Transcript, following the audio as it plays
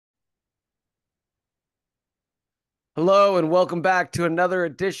Hello and welcome back to another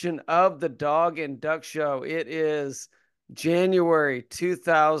edition of the Dog and Duck Show. It is January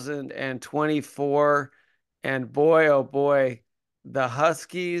 2024, and boy, oh boy,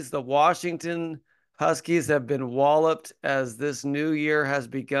 the Washington Huskies have been walloped as this new year has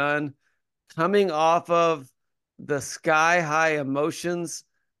begun, coming off of the sky high emotions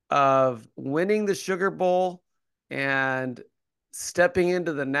of winning the Sugar Bowl and stepping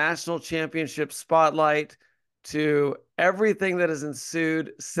into the national championship spotlight to everything that has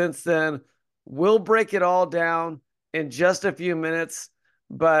ensued since then. We'll break it all down in just a few minutes.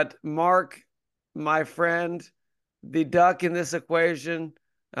 But, Mark, my friend, the duck in this equation,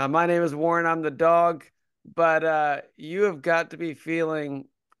 my name is Warren. I'm the dog. But you have got to be feeling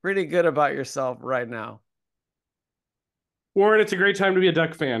pretty good about yourself right now. Warren, it's a great time to be a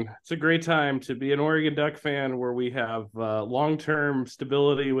Duck fan. It's a great time to be an Oregon Duck fan where we have long-term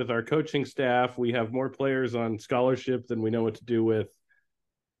stability with our coaching staff. We have more players on scholarship than we know what to do with,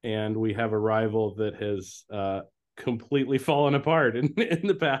 and we have a rival that has completely fallen apart in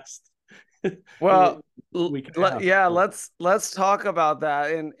the past Well, week and a half. yeah, let's talk about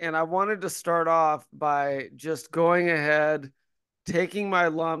that. And I wanted to start off by just going ahead, taking my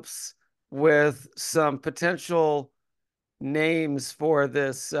lumps with some potential names for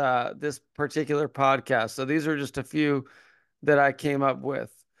this particular podcast. So these are just a few that I came up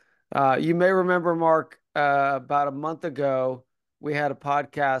with. You may remember, Mark, about a month ago, we had a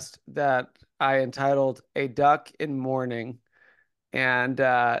podcast that I entitled "A Duck in Mourning," and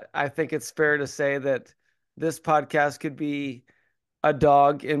I think it's fair to say that this podcast could be a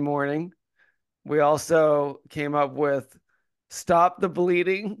dog in mourning. We also came up with "Stop the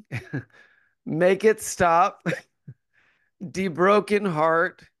Bleeding," "Make It Stop," "DeBroken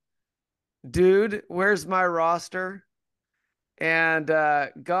Heart," "Dude, Where's My Roster?" and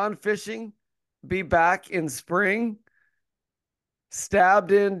 "Gone Fishing, Be Back in Spring."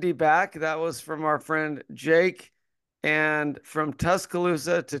 "Stabbed in the Back." That was from our friend Jake. And "From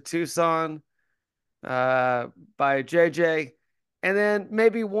Tuscaloosa to Tucson," uh, by JJ. And then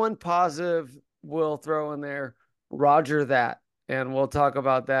maybe one positive we'll throw in there, Roger That. And we'll talk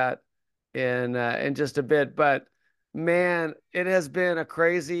about that in just a bit. But man, it has been a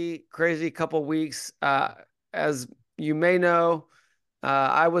crazy, crazy couple weeks. As you may know,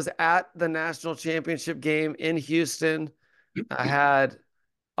 I was at the national championship game in Houston. I had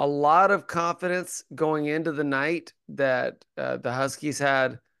a lot of confidence going into the night that the Huskies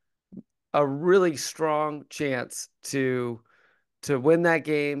had a really strong chance to win that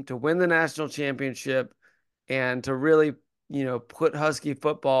game, to win the national championship, and to really, put Husky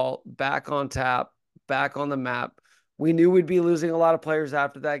football back on tap, back on the map. We knew we'd be losing a lot of players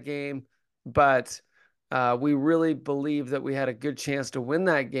after that game, but we really believed that we had a good chance to win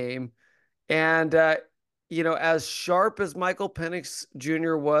that game. And as sharp as Michael Penix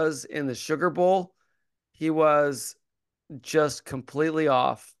Jr. was in the Sugar Bowl, he was just completely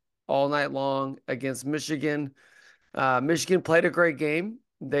off all night long against Michigan. Michigan played a great game.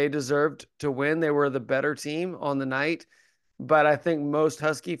 They deserved to win. They were the better team on the night. But I think most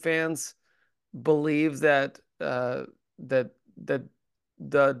Husky fans believe that the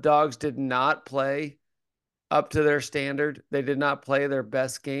Dogs did not play up to their standard. They did not play their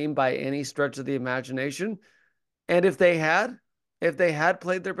best game by any stretch of the imagination. And if they had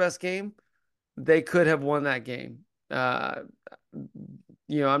played their best game, they could have won that game. I'm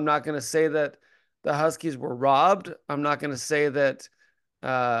not going to say that the Huskies were robbed. I'm not going to say that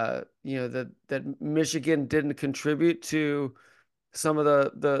that Michigan didn't contribute to some of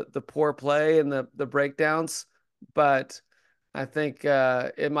the poor play and the breakdowns, but I think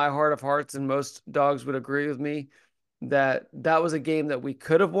in my heart of hearts, and most dogs would agree with me, that that was a game that we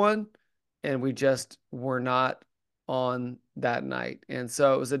could have won, and we just were not on that night. And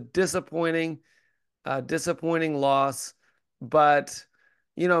so it was a disappointing loss. But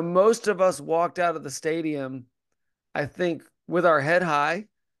most of us walked out of the stadium, I think, with our head high,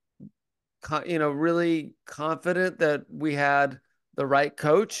 really confident that we had the right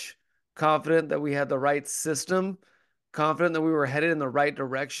coach, confident that we had the right system, confident that we were headed in the right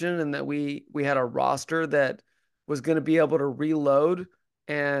direction, and that we had a roster that was going to be able to reload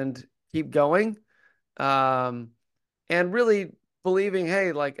and keep going. Um, and really believing,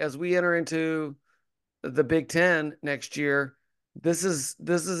 hey, like as we enter into the Big Ten next year, this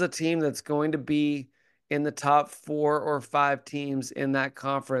is a team that's going to be in the top 4 or 5 teams in that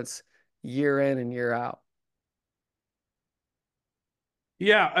conference year in and year out.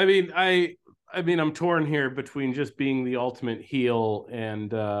 Yeah, I mean, I'm torn here between just being the ultimate heel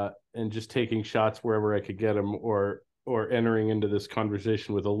and just taking shots wherever I could get them, or entering into this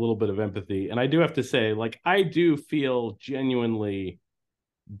conversation with a little bit of empathy. And I do have to say, like, I do feel genuinely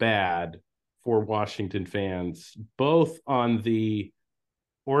bad for Washington fans, both on the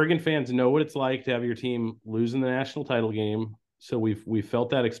Oregon fans know what it's like to have your team lose in the national title game. So we've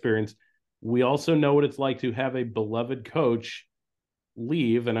felt that experience. We also know what it's like to have a beloved coach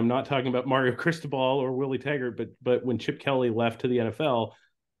leave, and I'm not talking about Mario Cristobal or Willie Taggart, but when Chip Kelly left to the NFL,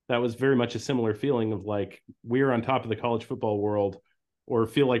 that was very much a similar feeling of like we're on top of the college football world, or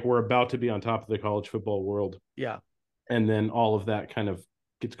feel like we're about to be on top of the college football world, Yeah. and then all of that kind of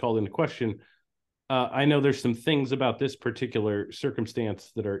gets called into question. I know there's some things about this particular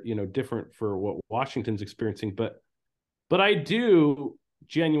circumstance that are, different for what Washington's experiencing, but I do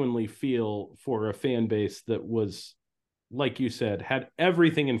genuinely feel for a fan base that was, like you said, had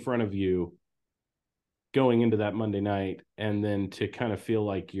everything in front of you going into that Monday night, and then to kind of feel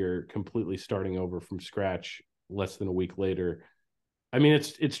like you're completely starting over from scratch less than a week later. I mean,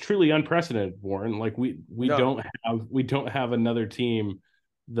 it's truly unprecedented, Warren. Like we No. don't have another team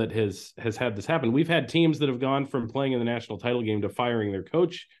that has had this happen. We've had teams that have gone from playing in the national title game to firing their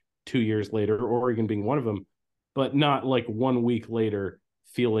coach 2 years later, Oregon being one of them, but not like 1 week later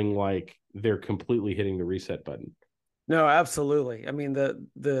feeling like they're completely hitting the reset button. No, absolutely. I mean,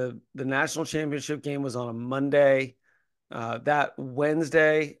 the national championship game was on a Monday. That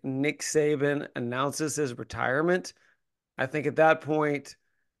Wednesday, Nick Saban announces his retirement. I think at that point,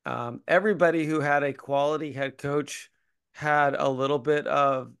 everybody who had a quality head coach had a little bit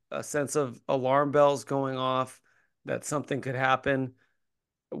of a sense of alarm bells going off that something could happen.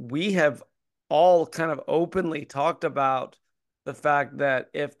 We have all kind of openly talked about the fact that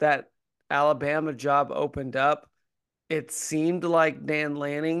if that Alabama job opened up, it seemed like Dan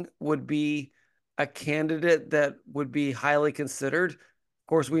Lanning would be a candidate that would be highly considered. Of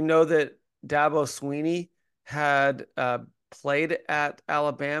course, we know that Dabo Sweeney had played at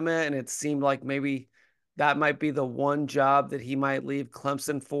Alabama, and it seemed like maybe that might be the one job that he might leave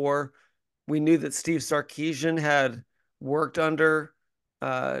Clemson for. We knew that Steve Sarkisian had worked under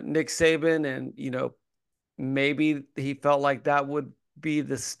Nick Saban, and maybe he felt like that would be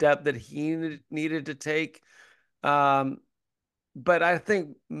the step that he needed to take. Um, but I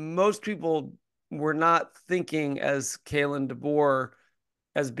think most people were not thinking as Kalen DeBoer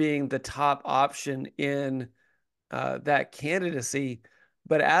as being the top option in that candidacy.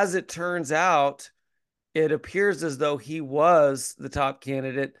 But as it turns out, it appears as though he was the top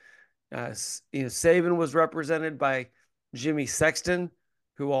candidate. Saban was represented by Jimmy Sexton,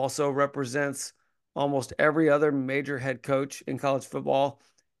 who also represents almost every other major head coach in college football,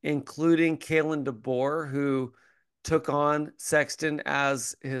 including Kalen DeBoer, who took on Sexton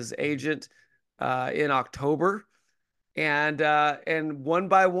as his agent in October, and one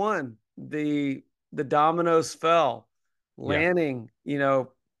by one the dominoes fell. Yeah. Lanning,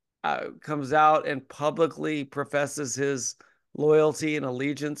 comes out and publicly professes his loyalty and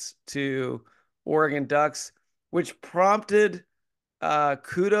allegiance to Oregon Ducks, which prompted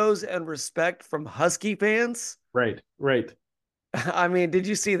kudos and respect from Husky fans. Right. Right. I mean, did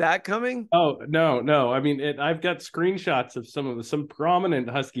you see that coming? Oh, no, no. I mean, I've got screenshots of some prominent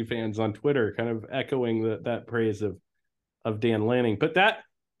Husky fans on Twitter kind of echoing that praise of Dan Lanning. But that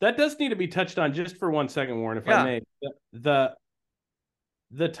does need to be touched on just for 1 second, Warren, if I Yeah. may. The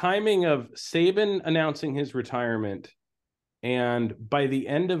the timing of Saban announcing his retirement, and by the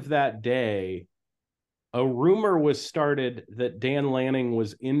end of that day, a rumor was started that Dan Lanning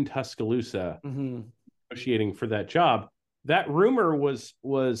was in Tuscaloosa Mm-hmm. negotiating for that job. That rumor was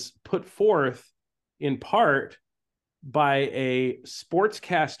put forth in part by a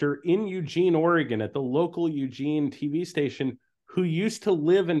sportscaster in Eugene, Oregon, at the local Eugene TV station, who used to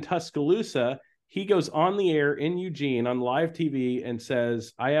live in Tuscaloosa. He goes on the air in Eugene on live TV and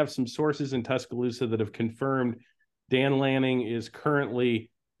says, I have some sources in Tuscaloosa that have confirmed Dan Lanning is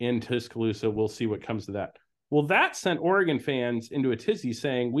currently in Tuscaloosa. We'll see what comes to that. Well, that sent Oregon fans into a tizzy,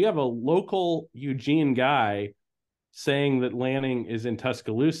 saying, we have a local Eugene guy saying that Lanning is in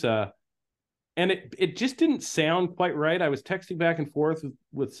Tuscaloosa. And it just didn't sound quite right. I was texting back and forth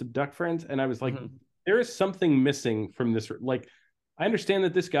with some Duck friends, and I was like, Mm-hmm. there is something missing from this. Like, I understand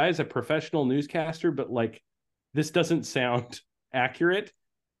that this guy is a professional newscaster, but like, this doesn't sound accurate.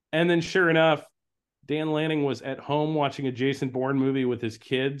 And then sure enough, Dan Lanning was at home watching a Jason Bourne movie with his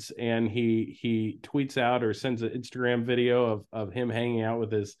kids, and he tweets out or sends an Instagram video of him hanging out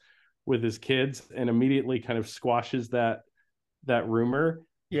with his kids, and immediately kind of squashes that rumor.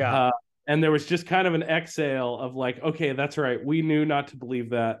 Yeah. And there was just kind of an exhale of like, okay, that's right. We knew not to believe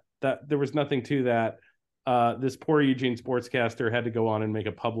that there was nothing to that. this poor Eugene sportscaster had to go on and make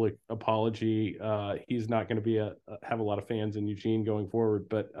a public apology. He's not going to be have a lot of fans in Eugene going forward,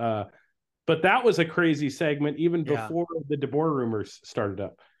 but that was a crazy segment even Yeah, before the DeBoer rumors started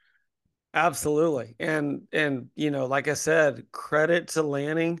up. absolutely. And like I said, credit to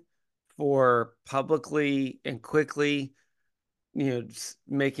Lanning for publicly and quickly, just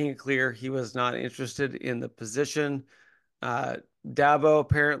making it clear he was not interested in the position. Uh, Dabo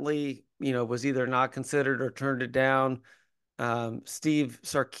apparently, was either not considered or turned it down. Steve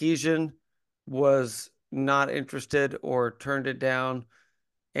Sarkisian was not interested or turned it down.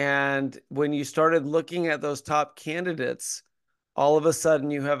 And when you started looking at those top candidates, all of a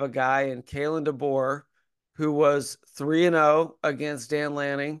sudden you have a guy in Kalen DeBoer who was 3-0 against Dan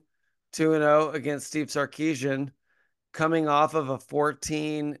Lanning, 2-0 against Steve Sarkisian, coming off of a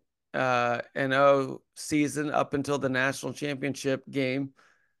 14 and 0 season up until the national championship game.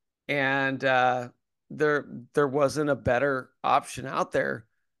 And there wasn't a better option out there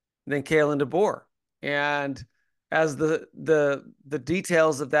than Kalen DeBoer. And as the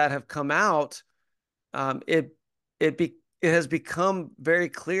details of that have come out, it it has become very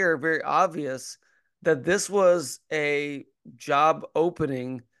clear, very obvious that this was a job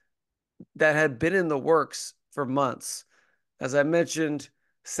opening that had been in the works for months. As I mentioned,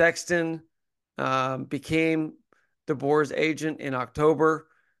 Sexton became DeBoer's agent in October.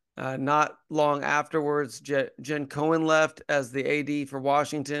 Not long afterwards, Jen Cohen left as the AD for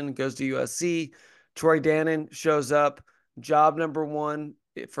Washington, goes to USC. Troy Dannon shows up. Job number one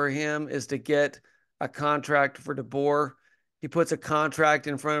for him is to get a contract for DeBoer. He puts a contract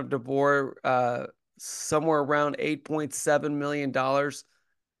in front of DeBoer somewhere around $8.7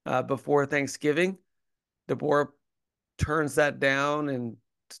 million before Thanksgiving. DeBoer turns that down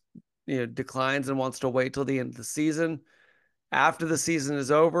and declines and wants to wait till the end of the season. After the season is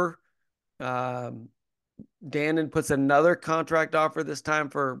over, um, Dannon puts another contract offer, this time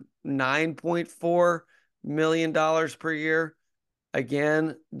for $9.4 million per year.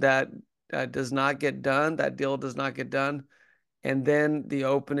 Again, that does not get done. That deal does not get done. And then the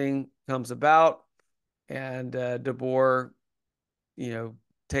opening comes about, and DeBoer, you know,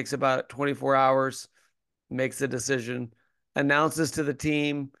 takes about 24 hours, makes a decision, announces to the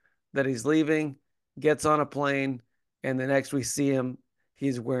team that he's leaving, gets on a plane, and the next we see him,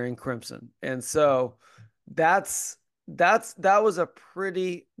 he's wearing crimson. And so that was a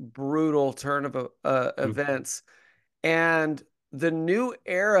pretty brutal turn of events. And the new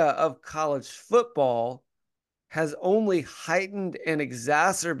era of college football has only heightened and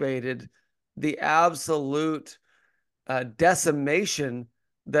exacerbated the absolute decimation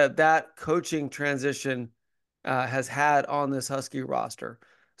that coaching transition has had on this Husky roster.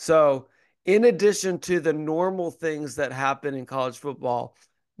 So, in addition to the normal things that happen in college football,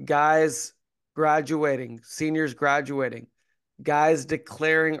 guys graduating, seniors graduating, guys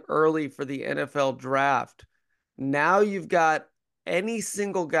declaring early for the NFL draft. Now you've got any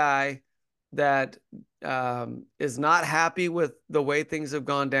single guy that is not happy with the way things have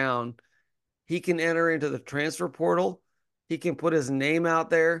gone down. He can enter into the transfer portal. He can put his name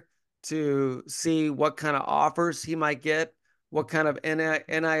out there to see what kind of offers he might get, what kind of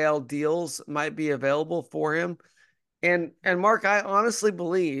NIL deals might be available for him. And Mark, I honestly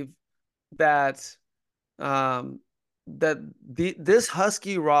believe that this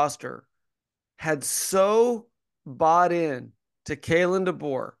Husky roster had so bought in to Kalen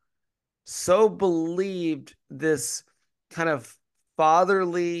DeBoer, so believed this kind of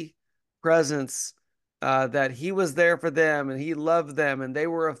fatherly presence, that he was there for them and he loved them and they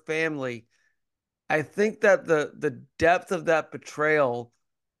were a family. I think that the depth of that betrayal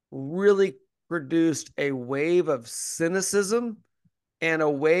really produced a wave of cynicism and a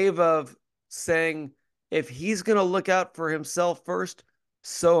wave of saying, if he's going to look out for himself first,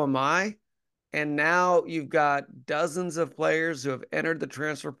 so am I. And now you've got dozens of players who have entered the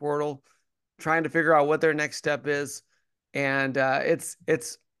transfer portal trying to figure out what their next step is. And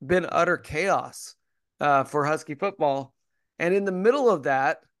it's been utter chaos for Husky football. And in the middle of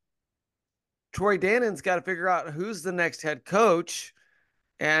that, Troy Dannon's got to figure out who's the next head coach.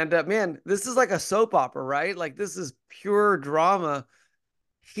 And man, this is like a soap opera, right? Like this is pure drama.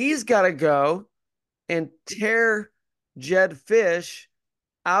 He's got to go and tear Jedd Fisch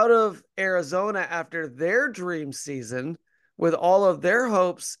out of Arizona after their dream season with all of their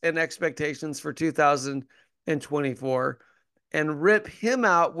hopes and expectations for 2024 and rip him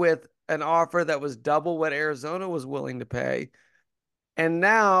out with an offer that was double what Arizona was willing to pay. And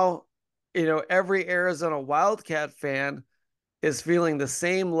now, every Arizona Wildcat fan is feeling the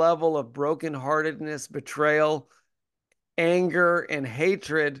same level of brokenheartedness, betrayal, anger, and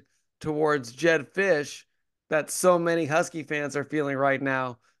hatred towards Jedd Fisch that so many Husky fans are feeling right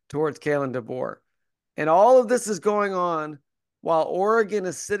now towards Kalen DeBoer. And all of this is going on while Oregon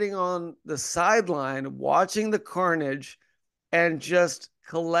is sitting on the sideline watching the carnage and just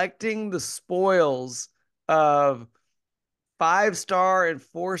collecting the spoils of 5-star and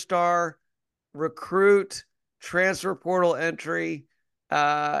 4-star recruit, transfer portal entry,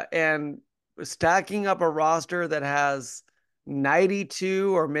 and stacking up a roster that has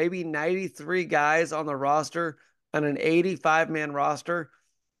 92 or maybe 93 guys on the roster on an 85-man roster.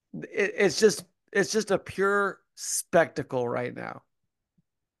 It's just a pure spectacle right now.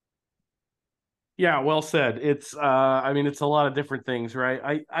 Yeah, well said. I mean, it's a lot of different things,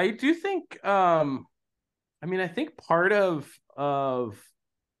 right? I do think I mean, I think part of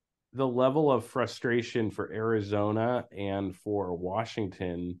the level of frustration for Arizona and for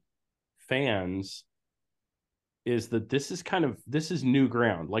Washington fans is that this is new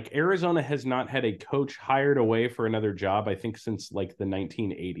ground. Like Arizona has not had a coach hired away for another job, I think, since like the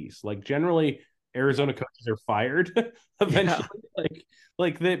 1980s. Like generally, Arizona coaches are fired Yeah. eventually.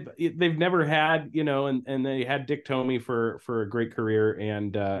 Like they've never had, and they had Dick Tomey for a great career, Yeah.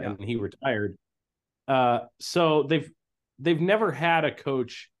 and he retired. So they've never had a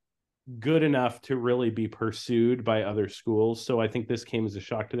coach good enough to really be pursued by other schools. So I think this came as a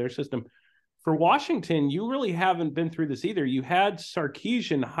shock to their system. For Washington, you really haven't been through this either. You had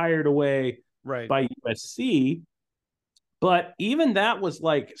Sarkisian hired away Right. by USC, but even that was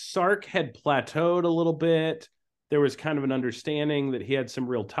like Sark had plateaued a little bit. There was kind of an understanding that he had some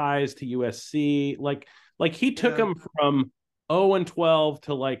real ties to USC. Like he took Yeah. him from 0-12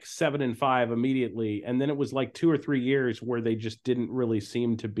 to like 7-5 immediately, and then it was like 2 or 3 years where they just didn't really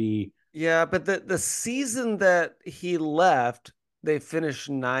seem to be. Yeah, but the season that he left, they finished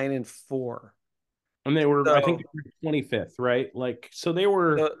 9-4. And they were, I think, So they were 25th, right? Like, so they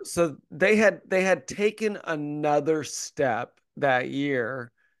were. so they had taken another step that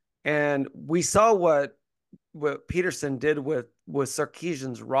year, and we saw what Peterson did with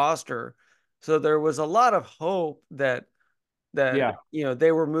Sarkisian's roster. So there was a lot of hope that Yeah,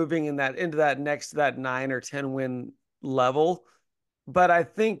 they were moving into that 9 or 10 win level. But I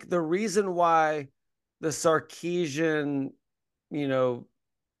think the reason why the Sarkisian, you know,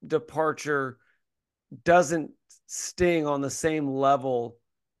 departure doesn't sting on the same level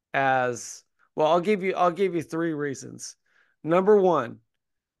as well, I'll give you three reasons. Number one,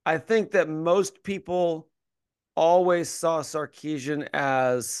 I think that most people always saw Sarkisian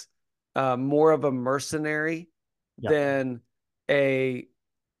as more of a mercenary yeah, than a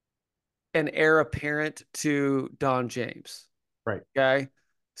an heir apparent to Don James. right, Okay.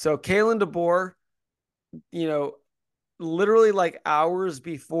 So Kalen DeBoer, you know, literally like hours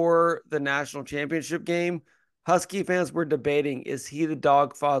before the national championship game, Husky fans were debating, is he the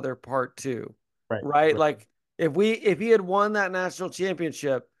dog father part two? right, Right? right. Like if he had won that national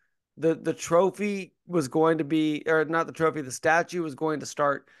championship, the trophy was going to be, or not the trophy, the statue was going to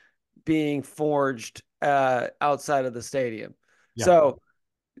start being forged outside of the stadium. Yeah, So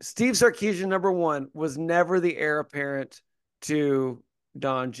Steve Sarkisian, number one, was never the heir apparent to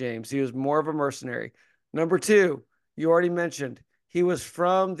Don James. He was more of a mercenary. Number two, you already mentioned, he was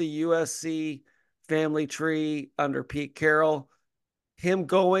from the USC family tree under Pete Carroll. Him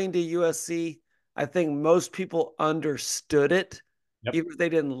going to USC, I think most people understood it. yep, Even if they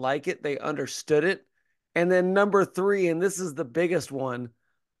didn't like it, they understood it. And then number three, and this is the biggest one,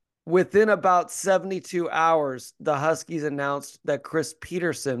 within about 72 hours, the Huskies announced that Chris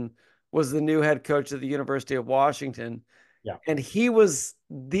Peterson was the new head coach of the University of Washington. yeah, And he was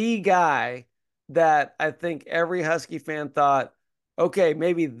the guy that I think every Husky fan thought, okay,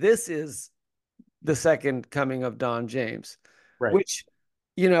 maybe this is the second coming of Don James, right. which,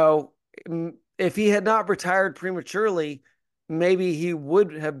 you know, if he had not retired prematurely, maybe he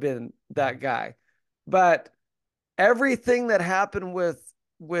would have been that guy. But everything that happened with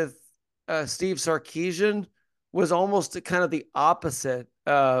Steve Sarkisian was almost kind of the opposite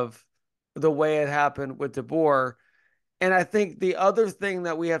of the way it happened with DeBoer. And I think the other thing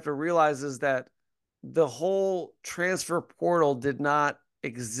that we have to realize is that the whole transfer portal did not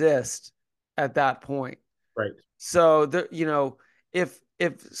exist at that point. Right. So if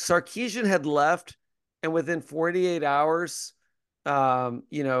Sarkisian had left and within 48 hours,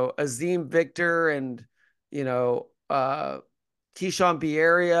 Azim Victor and you know Keyshawn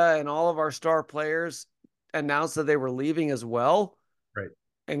Bieria and all of our star players announced that they were leaving as well Right.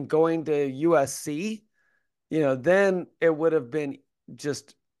 and going to USC, then it would have been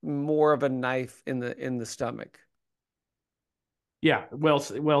just more of a knife in the stomach. Yeah, well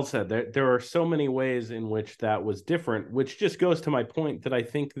said. There are so many ways in which that was different, which just goes to my point that I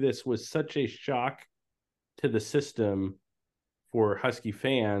think this was such a shock to the system for Husky Yeah.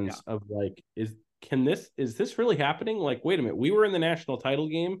 fans of like, is this really happening? Like, wait a minute, we were in the national title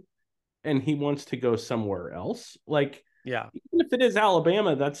game and he wants to go somewhere else. Like, Yeah. even if it is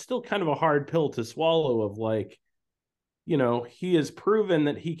Alabama, that's still kind of a hard pill to swallow of like, he has proven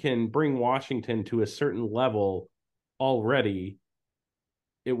that he can bring Washington to a certain level already.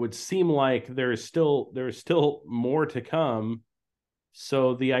 It would seem like there's still more to come.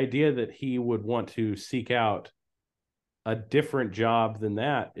 So the idea that he would want to seek out a different job than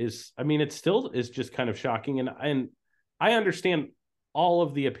that is, I mean, it still is just kind of shocking. And I understand all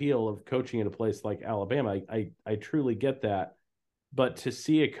of the appeal of coaching at a place like Alabama. I truly get that. But to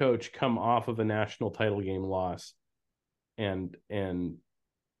see a coach come off of a national title game loss and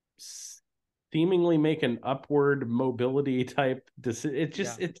seemingly make an upward mobility type decision,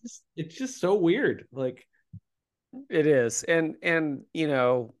 Yeah. it's just so weird. Like, It is. And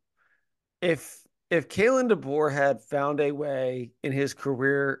if Kalen DeBoer had found a way in his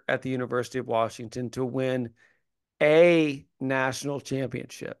career at the University of Washington to win a national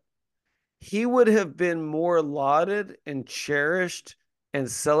championship, he would have been more lauded and cherished and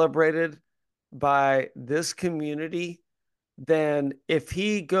celebrated by this community than if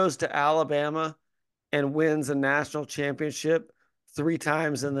he goes to Alabama and wins a national championship 3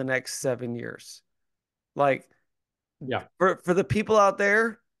 times in the next 7 years. Like yeah. for the people out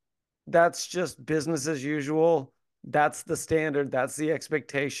there, that's just business as usual. That's the standard. That's the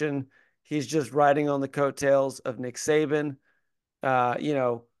expectation. He's just riding on the coattails of Nick Saban. Uh, you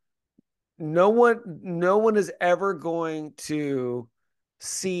know, no one is ever going to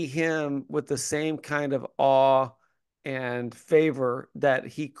see him with the same kind of awe and favor that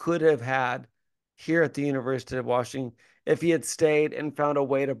he could have had here at the University of Washington if he had stayed and found a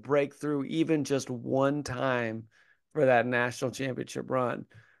way to break through even just one time for that national championship run.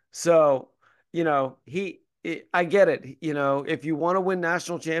 So, I get it. If you want to win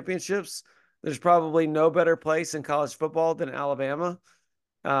national championships, there's probably no better place in college football than Alabama.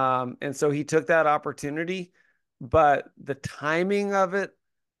 And so he took that opportunity, but the timing of it,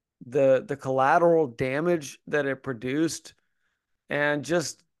 the collateral damage that it produced, and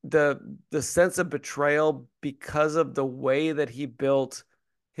just the sense of betrayal because of the way that he built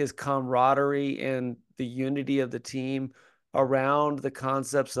his camaraderie and the unity of the team around the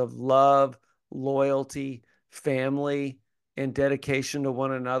concepts of love, loyalty, family, and dedication to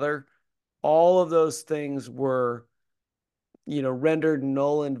one another. All of those things were rendered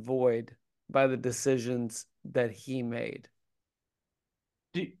null and void by the decisions that he made.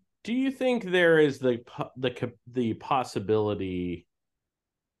 Do do you think there is the possibility,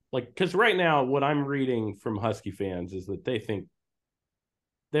 like, because right now what I'm reading from Husky fans is that they think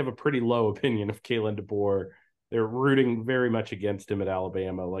they have a pretty low opinion of Kalen DeBoer. They're rooting very much against him at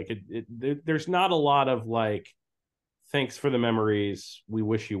Alabama. Like, there's not a lot of like, thanks for the memories, we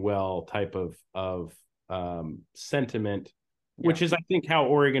wish you well type of sentiment, Yeah. which is I think how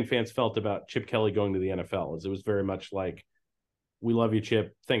Oregon fans felt about Chip Kelly going to the NFL. Is it was very much like, we love you,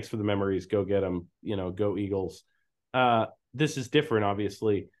 Chip. Thanks for the memories. Go get them. Go Eagles. This is different,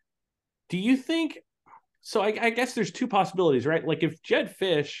 obviously. Do you think so? I guess there's two possibilities, right? Like, if Jed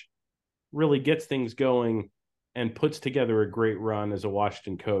Fish really gets things going and puts together a great run as a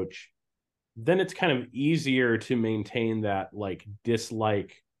Washington coach, then it's kind of easier to maintain that like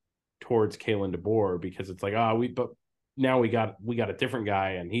dislike towards Kalen DeBoer, because it's like, but now we got a different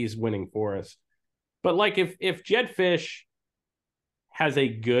guy and he's winning for us. But like, if Jed Fish has a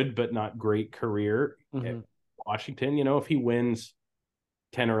good but not great career at Mm-hmm. Washington, if he wins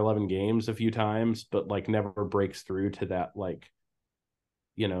 10 or 11 games a few times, but like never breaks through to that, like,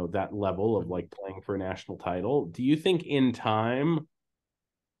 that level of like playing for a national title, do you think in time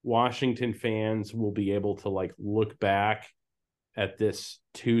Washington fans will be able to like look back at this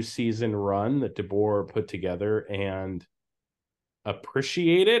 2-season run that DeBoer put together and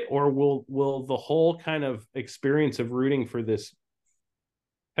appreciate it? Or will the whole kind of experience of rooting for this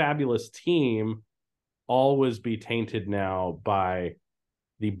fabulous team always be tainted now by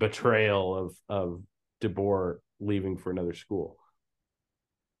the betrayal of DeBoer leaving for another school?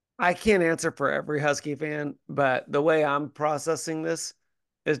 I can't answer for every Husky fan, but the way I'm processing this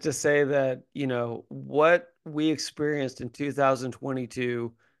is to say that, what we experienced in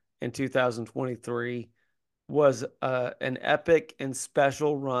 2022 and 2023 was an epic and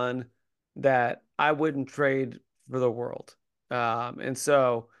special run that I wouldn't trade for the world. And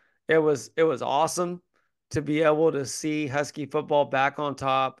so it was awesome to be able to see Husky football back on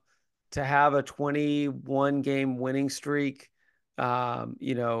top, to have a 21 game winning streak,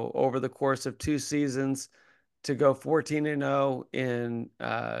 over the course of 2 seasons, to go 14-0 in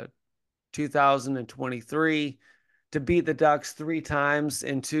 2023, to beat the Ducks 3 times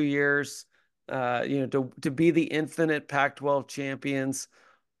in 2 years, to be the infinite Pac-12 champions.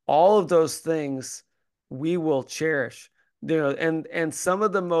 All of those things we will cherish. And some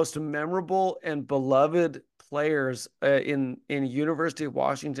of the most memorable and beloved players in University of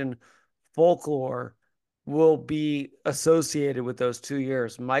Washington folklore will be associated with those 2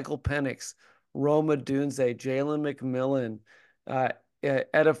 years. Michael Penix, Roma Dunze, Jalen McMillan, uh,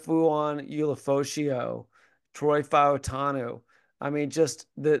 Edifuan Ulafosio, Troy Fautanu. I mean, just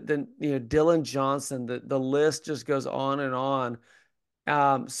the Dylan Johnson. The list just goes on and on.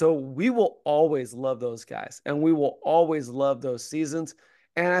 So we will always love those guys, and we will always love those seasons.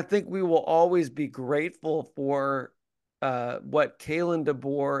 And I think we will always be grateful for what Kalen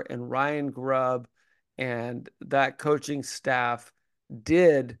DeBoer and Ryan Grubb and that coaching staff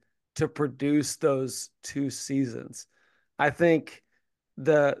did to produce those 2 seasons. I think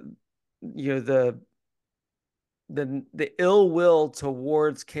the you know the ill will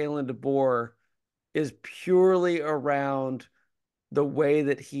towards Kalen DeBoer is purely around the way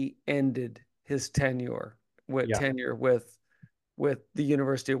that he ended his Yeah. tenure with the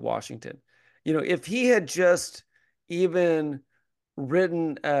University of Washington. If he had just even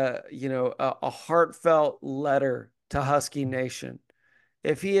written a heartfelt letter to Husky Nation,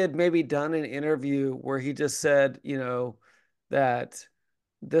 if he had maybe done an interview where he just said, that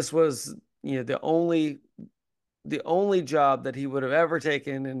this was, the only job that he would have ever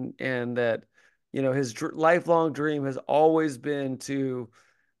taken, and that his lifelong dream has always been to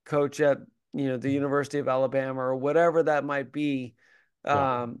coach at the University of Alabama or whatever that might be.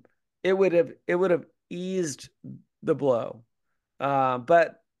 Yeah. um it would have eased the blow.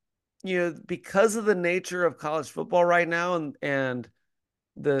 But because of the nature of college football right now, and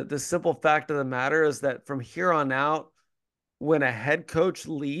the simple fact of the matter is that from here on out, when a head coach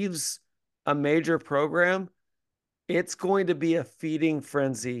leaves a major program, it's going to be a feeding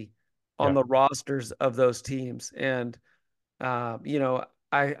frenzy on Yeah. the rosters of those teams. And I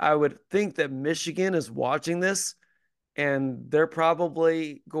would think that Michigan is watching this, and they're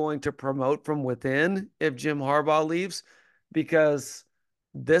probably going to promote from within if Jim Harbaugh leaves, because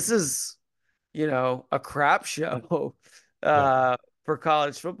this is, a crap show Yeah. uh, for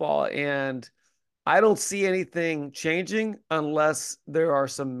college football. And I don't see anything changing unless there are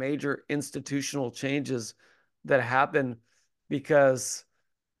some major institutional changes that happen, because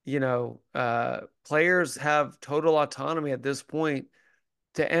players have total autonomy at this point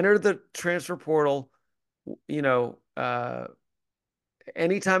to enter the transfer portal. You know,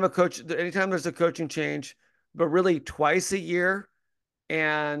 anytime there's a coaching change, but really twice a year,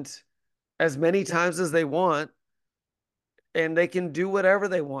 and as many times as they want, and they can do whatever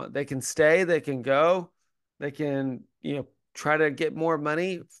they want. They can stay, they can go, they can, try to get more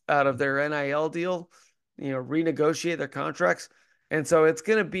money out of their NIL deal, renegotiate their contracts. And so it's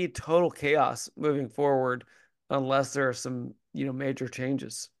going to be total chaos moving forward unless there are some, major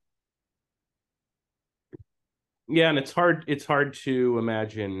changes. Yeah, and it's hard to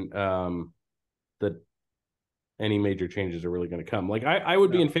imagine that any major changes are really going to come. Like I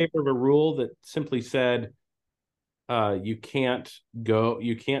would be Yeah. in favor of a rule that simply said you can't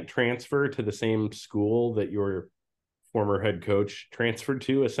transfer to the same school that your former head coach transferred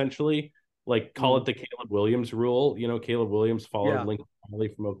to, essentially. Like, call it Mm. the Caleb Williams rule. Caleb Williams followed Yeah. Lincoln Riley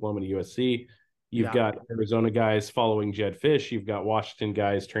from Oklahoma to USC. You've Yeah. got Arizona guys following Jed Fish. You've got Washington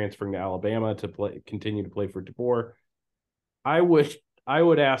guys transferring to Alabama to continue to play for DeBoer. I would I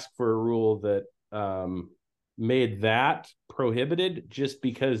would ask for a rule that made that prohibited, just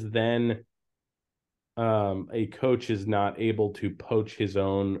because then a coach is not able to poach his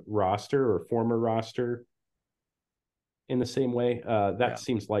own roster or former roster in the same way. That Yeah.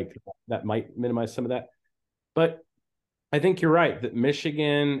 seems like that might minimize some of that. But I think you're right that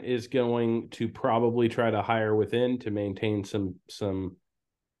Michigan is going to probably try to hire within to maintain some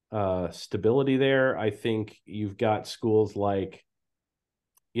stability there. I think you've got schools like,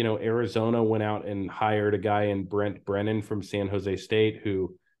 Arizona went out and hired a guy in Brent Brennan from San Jose State,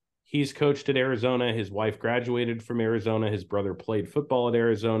 who he's coached at Arizona. His wife graduated from Arizona. His brother played football at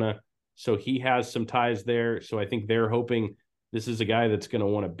Arizona. So he has some ties there. So I think they're hoping this is a guy that's going to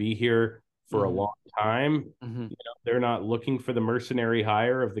want to be here for a Mm-hmm. long time. Mm-hmm. They're not looking for the mercenary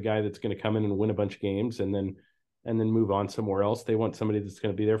hire of the guy that's going to come in and win a bunch of games and then move on somewhere else. They want somebody that's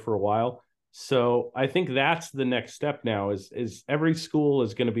going to be there for a while. So I think that's the next step now is every school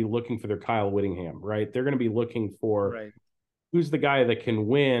is going to be looking for their Kyle Whittingham, right? They're going to be looking for Right. who's the guy that can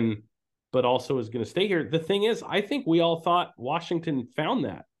win, but also is going to stay here. The thing is, I think we all thought Washington found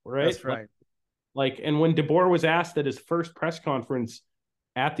that, right? That's right. And when DeBoer was asked at his first press conference,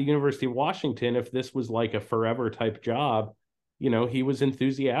 at the University of Washington, if this was like a forever type job, he was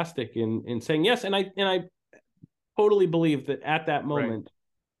enthusiastic in saying yes. And I totally believe that at that Right. moment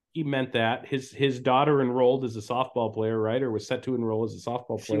he meant that. His daughter enrolled as a softball player, right, or was set to enroll as a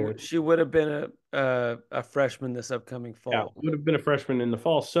softball player. She would have been a freshman this upcoming Yeah, fall. would have been a freshman in the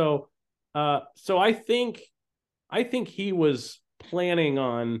fall. So I think he was planning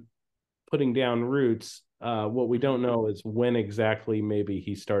on putting down roots. What we don't know is when exactly maybe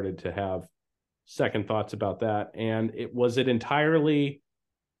he started to have second thoughts about that. And it entirely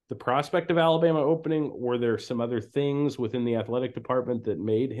the prospect of Alabama opening? Were there some other things within the athletic department that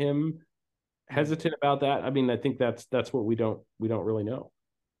made him hesitant about that? I mean, I think that's what we don't really know.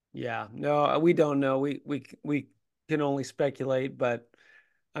 Yeah, no, we don't know. We can only speculate, but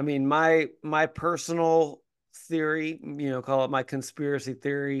I mean, my personal theory, call it my conspiracy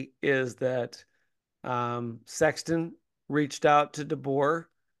theory, is that Sexton reached out to DeBoer,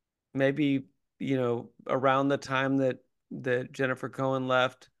 maybe around the time that Jennifer Cohen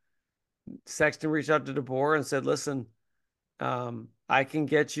left. Sexton reached out to DeBoer and said, "Listen, I can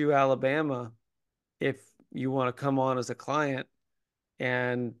get you Alabama if you want to come on as a client,"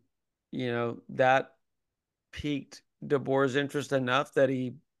 and that piqued DeBoer's interest enough that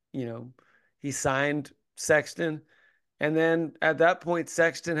you know, he signed Sexton. And then at that point,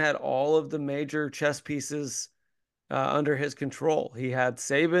 Sexton had all of the major chess pieces under his control. He had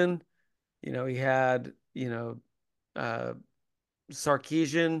Saban, he had, uh,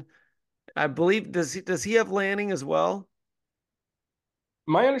 Sarkeesian. I believe, does he have Lanning as well?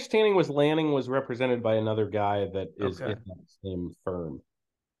 My understanding was Lanning was represented by another guy that is Okay. in that same firm.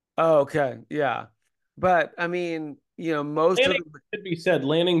 Oh, okay. Yeah. But I mean, most of Lanning, the, should be said,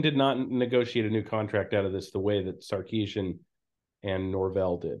 Lanning did not negotiate a new contract out of this the way that Sarkeesian and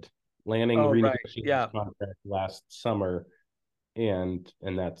Norvell did. Lanning oh, right. renegotiated his Yeah. contract last summer, and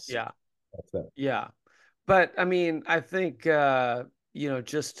that's Yeah. that's that. Yeah. But I mean, I think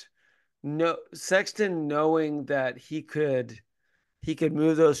just no Sexton knowing that he could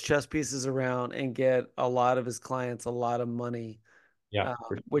move those chess pieces around and get a lot of his clients a lot of money, Yeah,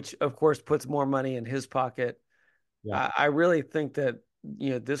 for sure. which of course puts more money in his pocket. Yeah. I really think that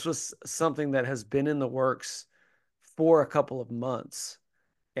this was something that has been in the works for a couple of months,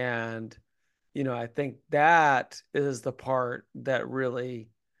 and I think that is the part that really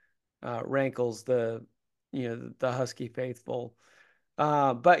rankles the Husky faithful.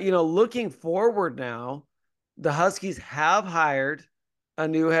 But looking forward now, the Huskies have hired a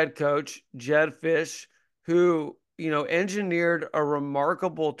new head coach, Jed Fish, who engineered a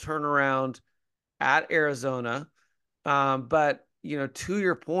remarkable turnaround at Arizona. But to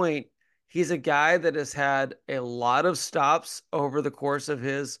your point, he's a guy that has had a lot of stops over the course of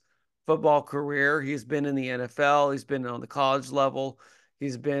his football career. He's been in the NFL. He's been on the college level.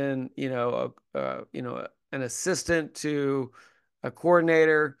 He's been, an assistant to a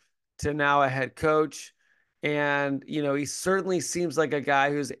coordinator to now a head coach. And he certainly seems like a guy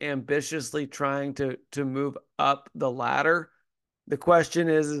who's ambitiously trying to move up the ladder. The question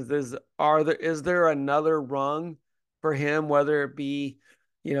is there another rung for him, whether it be,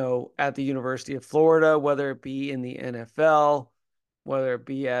 at the University of Florida, whether it be in the NFL, whether it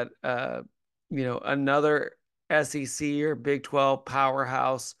be at another SEC or Big 12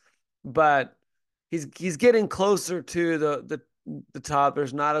 powerhouse. But he's getting closer to the top.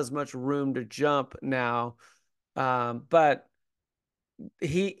 There's not as much room to jump now. But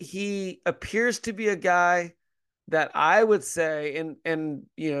he appears to be a guy that I would say, and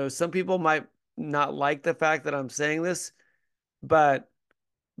some people might not like the fact that I'm saying this, but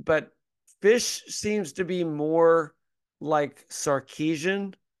but Fish seems to be more like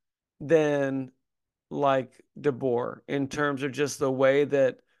Sarkeesian than like DeBoer in terms of just the way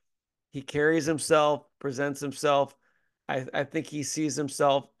that he carries himself, presents himself. I think he sees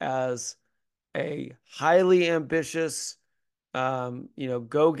himself as a highly ambitious,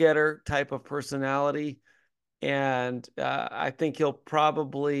 go-getter type of personality. And I think he'll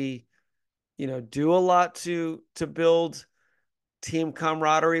probably, do a lot to build team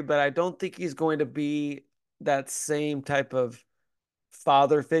camaraderie, but I don't think he's going to be that same type of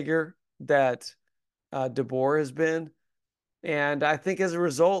father figure that DeBoer has been. And I think as a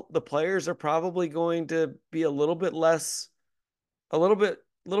result, the players are probably going to be a little bit less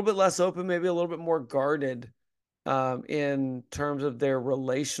open, maybe a little bit more guarded in terms of their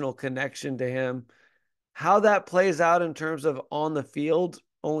relational connection to him. How that plays out in terms of on the field,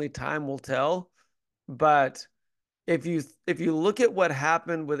 only time will tell. But if you look at what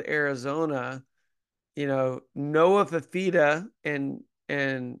happened with Arizona, Noah Fafita and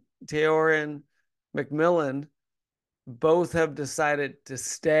Teorin McMillan, both have decided to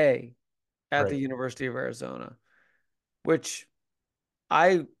stay at the Right. University of Arizona, which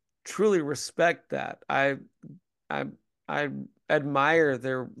I truly respect that. I I admire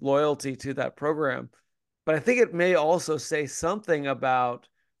their loyalty to that program, but I think it may also say something about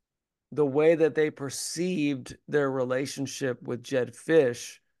the way that they perceived their relationship with Jed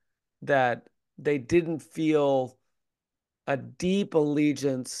Fish, that they didn't feel a deep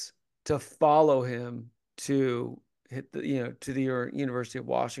allegiance to follow him to hit the, to the University of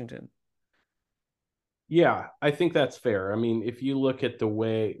Washington. Yeah, I think that's fair. I mean, if you look at the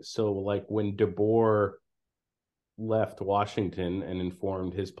way, so like when DeBoer left Washington and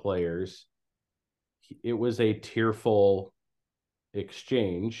informed his players, it was a tearful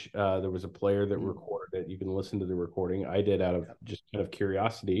exchange. There was a player that Mm, recorded it. You can listen to the recording. I did out of yeah, just kind of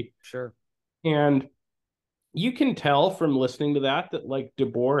curiosity. sure. And you can tell from listening to that like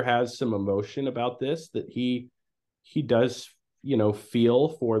DeBoer has some emotion about this, that he does, feel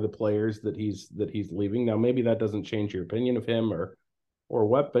for the players that he's leaving. Now maybe that doesn't change your opinion of him or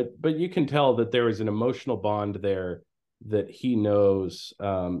what, but you can tell that there is an emotional bond there that he knows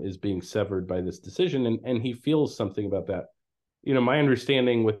is being severed by this decision, and he feels something about that. My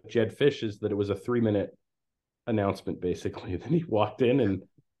understanding with Jed Fish is that it was a 3 minute announcement basically. Then he walked in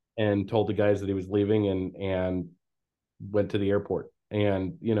and told the guys that he was leaving and went to the airport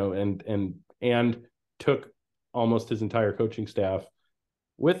and and took almost his entire coaching staff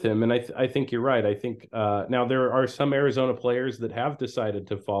with him. And I think you're right. I think now there are some Arizona players that have decided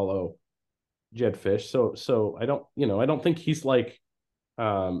to follow Jed Fish. So I don't think he's like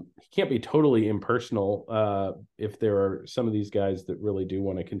he can't be totally impersonal if there are some of these guys that really do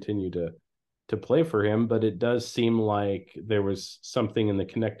want to continue to play for him. But it does seem like there was something in the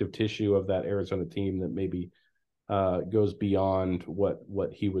connective tissue of that Arizona team that maybe goes beyond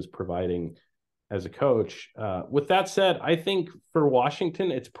what he was providing as a coach. With that said, I think for Washington,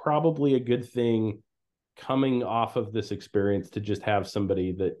 it's probably a good thing coming off of this experience to just have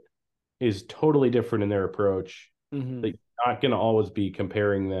somebody that is totally different in their approach. That Hmm. you're not going to always be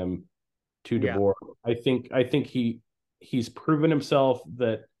comparing them to Yeah. DeBoer. I think he's proven himself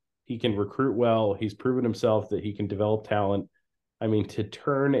that he can recruit well. He's proven himself that he can develop talent. I mean, to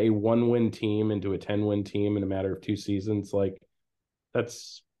turn a 1-win team into a 10-win team in a matter of 2 seasons, like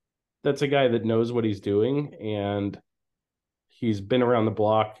that's that's a guy that knows what he's doing, and he's been around the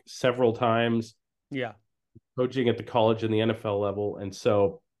block several times, Yeah. coaching at the college and the NFL level. And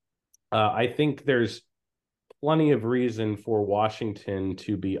so I think there's plenty of reason for Washington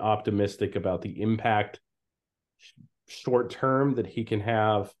to be optimistic about the impact short term that he can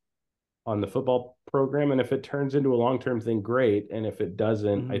have on the football program. And if it turns into a long term thing, great. And if it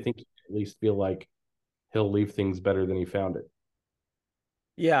doesn't, I Hmm. think you at least feel like he'll leave things better than he found it.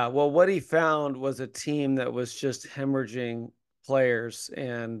 Yeah. Well, what he found was a team that was just hemorrhaging players.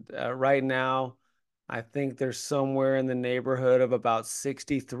 And right now, I think there's somewhere in the neighborhood of about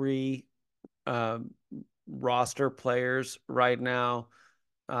 63 um, roster players right now,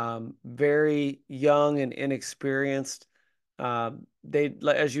 very young and inexperienced.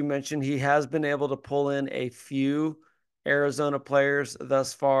 As you mentioned, he has been able to pull in a few Arizona players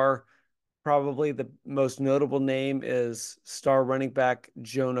thus far. Probably the most notable name is star running back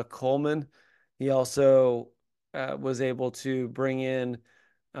Jonah Coleman. He also was able to bring in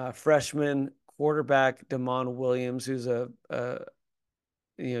freshman quarterback Damon Williams, who's a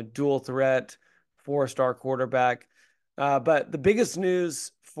dual threat, 4-star quarterback. But the biggest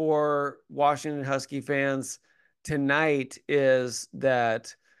news for Washington Husky fans tonight is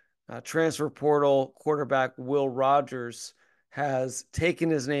that transfer portal quarterback Will Rogers has taken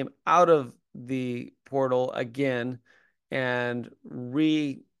his name out of the portal again and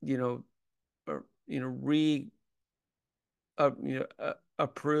re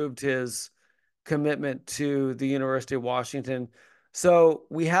approved his commitment to the University of Washington. So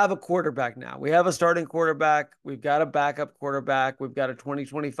we have a quarterback now. We have a starting quarterback. We've got a backup quarterback. We've got a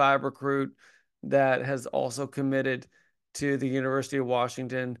 2025 recruit that has also committed to the University of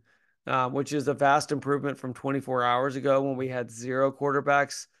Washington, which is a vast improvement from 24 hours ago when we had zero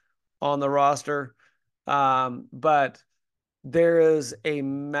quarterbacks on the roster. But there is a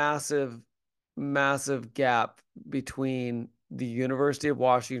massive, massive gap between the University of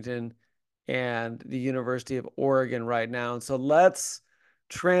Washington and the University of Oregon right now. And so let's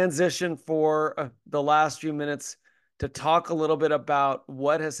transition for the last few minutes to talk a little bit about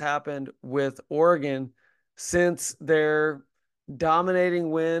what has happened with Oregon since their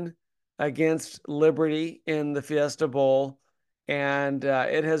dominating win against Liberty in the Fiesta Bowl. And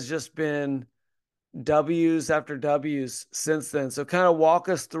it has just been W's after W's since then. So kind of walk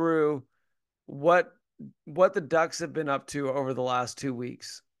us through what what the Ducks have been up to over the last 2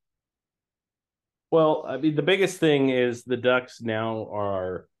 weeks. Well, I mean, the biggest thing is the Ducks now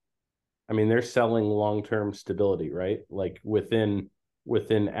are, I mean, they're selling long-term stability, right? Like within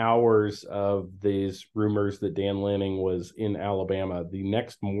hours of these rumors that Dan Lanning was in Alabama, the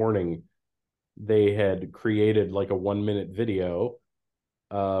next morning they had created like a 1 minute video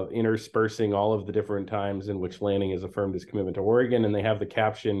interspersing all of the different times in which Lanning has affirmed his commitment to Oregon, and they have the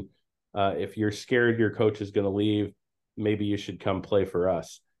caption, "If you're scared your coach is going to leave, maybe you should come play for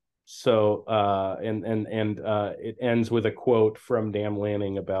us." So, it ends with a quote from Dan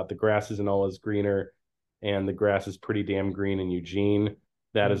Lanning about the grass isn't always greener, and the grass is pretty damn green in Eugene.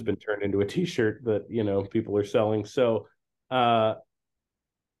 That has been turned into a T-shirt that people are selling. So,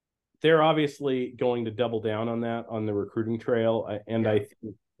 they're obviously going to double down on that on the recruiting trail, and Yeah. I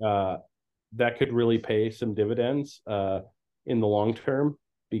think that could really pay some dividends in the long term,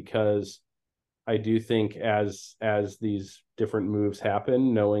 because I do think as these different moves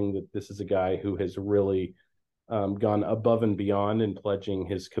happen, knowing that this is a guy who has really gone above and beyond in pledging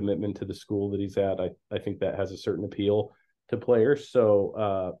his commitment to the school that he's at, I think that has a certain appeal to players.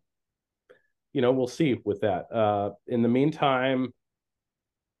 So we'll see with that. In the meantime,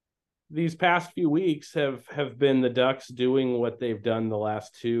 these past few weeks have been the Ducks doing what they've done the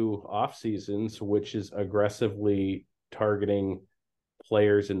last two off seasons, which is aggressively targeting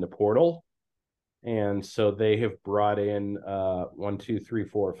players in the portal. And so they have brought in 1, 2, 3,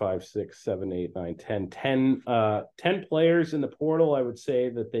 4, 5, 6, 7, 8, 9, 10, 10 players in the portal. I would say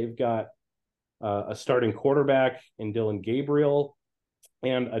that they've got a starting quarterback in Dylan Gabriel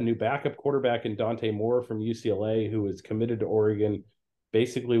and a new backup quarterback in Dante Moore from UCLA, who is committed to Oregon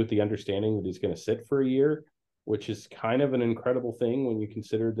basically with the understanding that he's going to sit for a year, which is kind of an incredible thing when you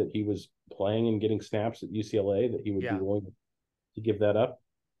consider that he was playing and getting snaps at UCLA, that he would be Yeah. willing to give that up.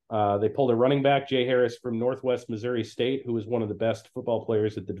 They pulled a running back, Jay Harris, from Northwest Missouri State, who is one of the best football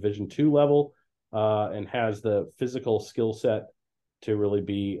players at the Division II level, and has the physical skill set to really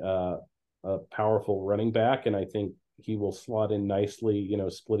be a powerful running back. And I think he will slot in nicely,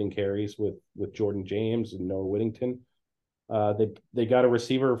 splitting carries with Jordan James and Noah Whittington. They got a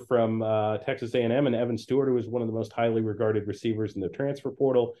receiver from Texas A&M and Evan Stewart, who is one of the most highly regarded receivers in the transfer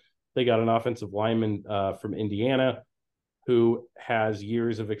portal. They got an offensive lineman from Indiana who has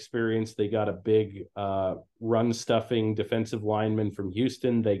years of experience. They got a big run stuffing defensive lineman from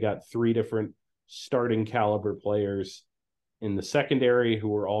Houston. They got 3 different starting caliber players in the secondary who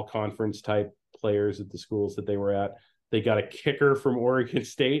were all conference type players at the schools that they were at. They got a kicker from Oregon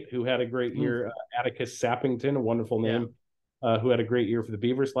State who had a great year, Atticus Sappington, a wonderful Yeah. name, who had a great year for the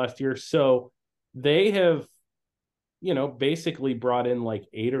Beavers last year. So they have, basically brought in like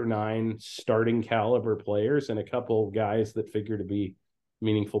 8 or 9 starting caliber players and a couple of guys that figure to be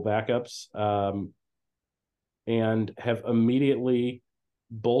meaningful backups, and have immediately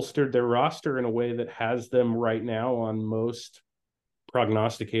bolstered their roster in a way that has them right now on most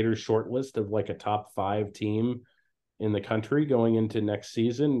prognosticators' short list of like a top 5 team in the country going into next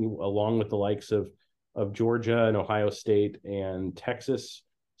season, along with the likes of Georgia and Ohio State and Texas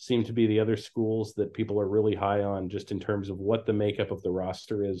seem to be the other schools that people are really high on, just in terms of what the makeup of the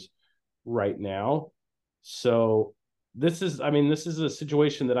roster is right now. So this is a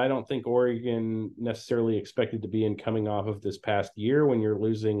situation that I don't think Oregon necessarily expected to be in, coming off of this past year, when you're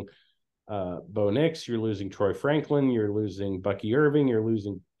losing Bo Nix, you're losing Troy Franklin, you're losing Bucky Irving, you're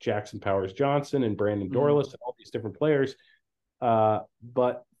losing Jackson Powers Johnson and Brandon Dorlus and all these different players.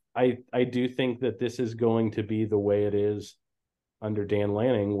 But I do think that this is going to be the way it is under Dan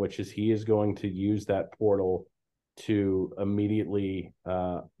Lanning, which is he is going to use that portal to immediately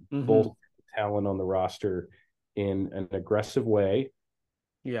bolster talent on the roster in an aggressive way,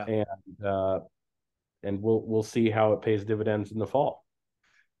 Yeah. and we'll see how it pays dividends in the fall.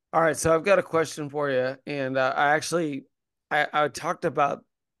 All right, so I've got a question for you, and I talked about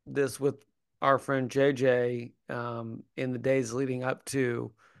this with our friend JJ in the days leading up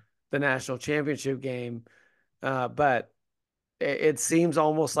to the national championship game, but it seems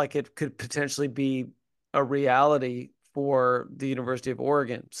almost like it could potentially be a reality for the University of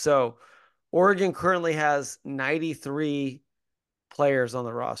Oregon. So Oregon currently has 93 players on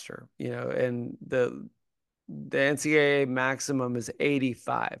the roster, and the NCAA maximum is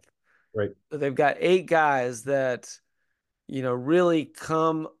 85. Right. So they've got 8 guys that, really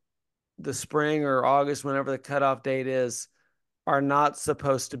come the spring or August, whenever the cutoff date is, are not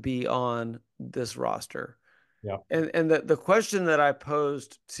supposed to be on this roster. Yeah. And the question that I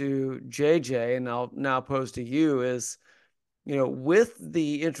posed to JJ, and I'll now pose to you, is, with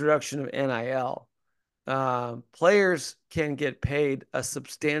the introduction of NIL, players can get paid a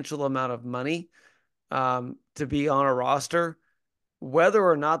substantial amount of money to be on a roster, whether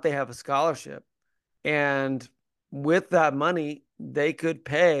or not they have a scholarship. And with that money, they could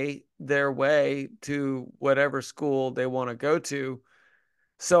pay their way to whatever school they want to go to.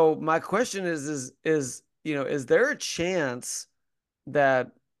 So my question is, is there a chance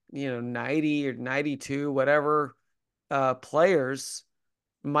that, 90 or 92, whatever, players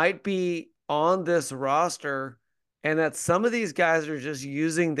might be on this roster, and that some of these guys are just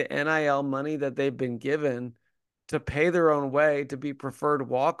using the NIL money that they've been given to pay their own way to be preferred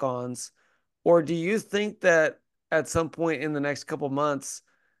walk-ons? Or do you think that at some point in the next couple months,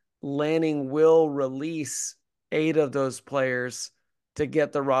 Lanning will release 8 of those players to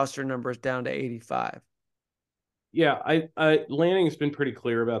get the roster numbers down to 85? Yeah, Lanning's been pretty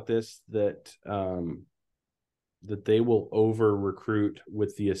clear about this, that that they will over recruit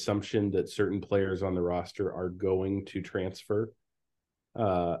with the assumption that certain players on the roster are going to transfer.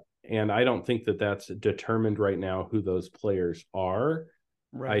 And I don't think that that's determined right now who those players are.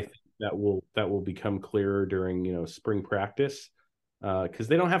 I Right. think that will become clearer during spring practice, because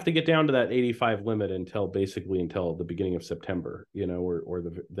they don't have to get down to that 85 limit until the beginning of September, or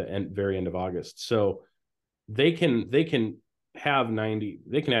the very end of August. So they can have 90,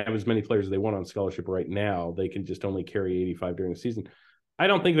 they can have as many players as they want on scholarship right now. They can just only carry 85 during the season. I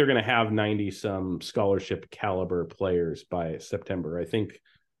don't think they're going to have 90 some scholarship caliber players by September. I think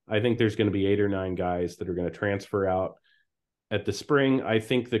there's going to be 8 or 9 guys that are going to transfer out at the spring. I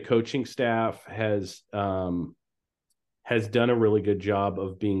think the coaching staff has done a really good job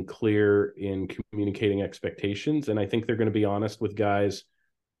of being clear in communicating expectations, and I think they're going to be honest with guys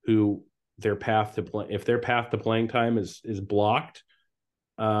who if their path to playing time is blocked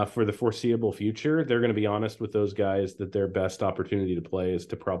for the foreseeable future. They're going to be honest with those guys that their best opportunity to play is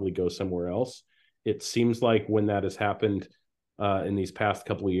to probably go somewhere else. It seems like when that has happened in these past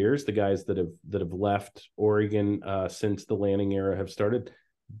couple of years, the guys that have left Oregon since the Lanning era have started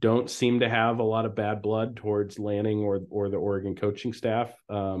don't seem to have a lot of bad blood towards Lanning or the Oregon coaching staff.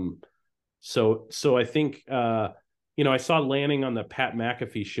 So I think I saw Lanning on the Pat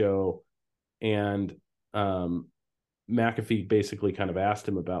McAfee show, and McAfee basically kind of asked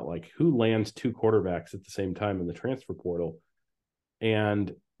him about like who lands 2 quarterbacks at the same time in the transfer portal.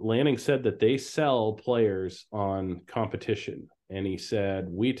 And Lanning said that they sell players on competition. And he said,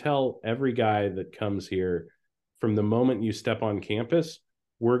 we tell every guy that comes here, from the moment you step on campus,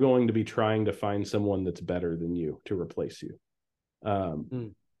 we're going to be trying to find someone that's better than you to replace you.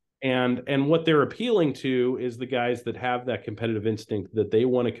 Um, Mm. and what they're appealing to is the guys that have that competitive instinct, that they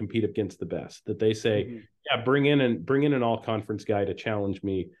want to compete against the best, that they say, Mm-hmm. yeah, bring in an all conference guy to challenge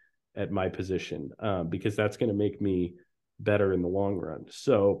me at my position, because that's going to make me better in the long run.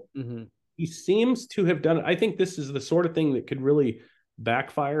 So Mm-hmm. he seems to have done it. I think this is the sort of thing that could really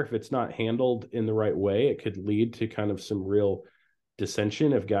backfire if it's not handled in the right way. It could lead to kind of some real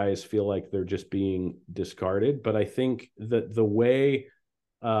dissension if guys feel like they're just being discarded. But I think that the way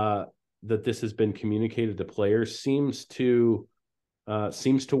uh, that this has been communicated to players seems to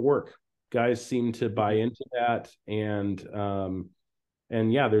work. Guys seem to buy Mm-hmm. into that,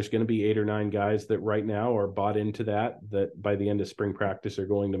 and yeah, there's going to be 8 or 9 guys that right now are bought into that by the end of spring practice are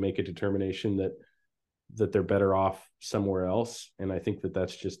going to make a determination that they're better off somewhere else, and I think that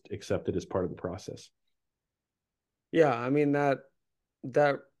that's just accepted as part of the process. Yeah, I mean that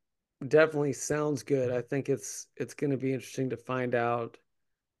definitely sounds good. I think it's going to be interesting to find out,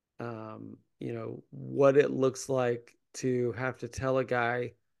 what it looks like to have to tell a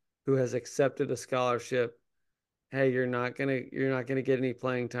guy who has accepted a scholarship, hey, you're not gonna get any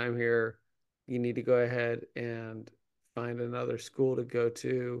playing time here. You need to go ahead and find another school to go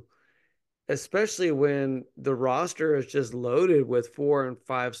to, especially when the roster is just loaded with 4 and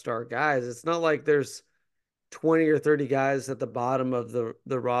 5 star guys. It's not like there's 20 or 30 guys at the bottom of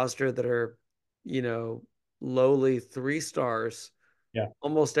the roster that are, you know, lowly 3 stars. Yeah.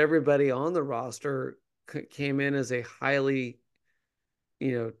 Almost everybody on the roster came in as a highly,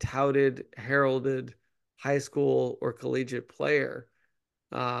 touted, heralded high school or collegiate player.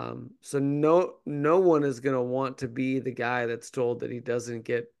 So no one is going to want to be the guy that's told that he doesn't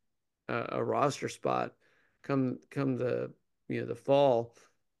get a roster spot come the fall.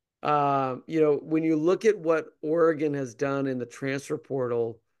 When you look at what Oregon has done in the transfer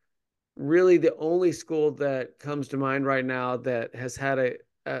portal, really the only school that comes to mind right now that has had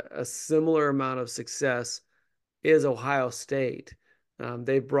a similar amount of success is Ohio State.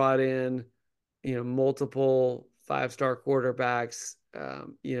 They brought in, multiple 5 star quarterbacks,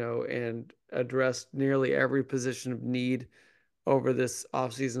 and addressed nearly every position of need over this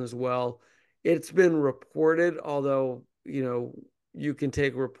offseason as well. It's been reported, although, you can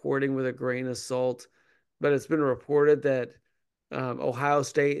take reporting with a grain of salt, but it's been reported that Ohio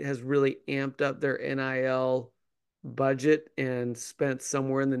State has really amped up their NIL budget and spent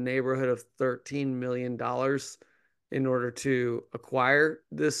somewhere in the neighborhood of $13 million in order to acquire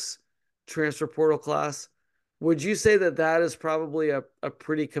this transfer portal class. Would you say that that is probably a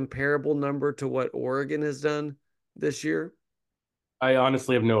pretty comparable number to what Oregon has done this year? I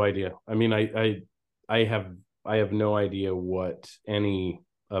honestly have no idea. I mean, I have I have no idea what any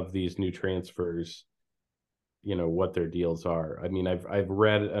of these new transfers, what their deals are. I mean, I've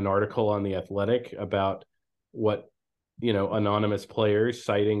read an article on the Athletic about what anonymous players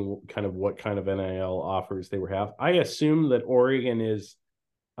citing kind of what kind of NIL offers they were have. I assume that Oregon is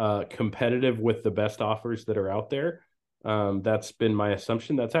competitive with the best offers that are out there. That's been my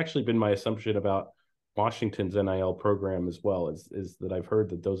assumption. That's actually been my assumption about Washington's NIL program as well. Is that I've heard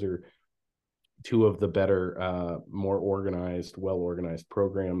that those are two of the better, more organized, well organized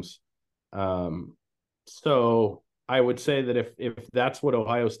programs. Um, so I would say that if that's what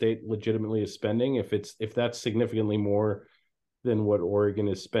Ohio State legitimately is spending, if that's significantly more than what Oregon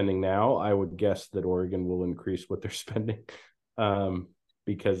is spending now, I would guess that Oregon will increase what they're spending. Um,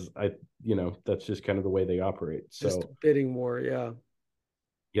 because that's just kind of the way they operate. Just So bidding more, yeah.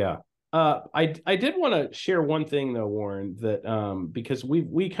 yeah. I did want to share one thing though, Warren, that because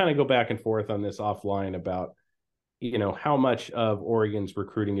we kind of go back and forth on this offline about how much of Oregon's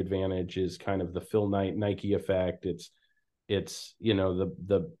recruiting advantage is kind of the Phil Knight Nike effect. It's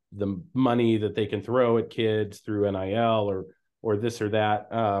the money that they can throw at kids through NIL or this or that.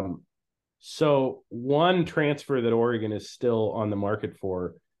 So one transfer that Oregon is still on the market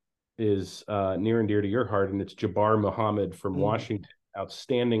for is near and dear to your heart, and it's Jabbar Muhammad from Mm, Washington,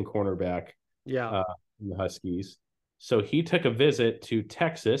 outstanding cornerback yeah. uh, in the Huskies. So he took a visit to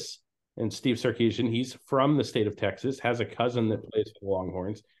Texas, and Steve Sarkisian, he's from the state of Texas, has a cousin that plays for the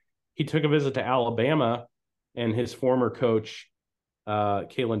Longhorns. He took a visit to Alabama, and his former coach,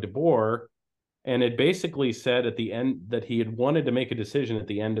 Kalen DeBoer, and it basically said at the end that he had wanted to make a decision at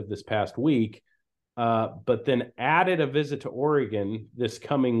the end of this past week, but then added a visit to Oregon this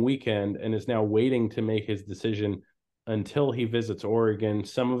coming weekend and is now waiting to make his decision until he visits Oregon.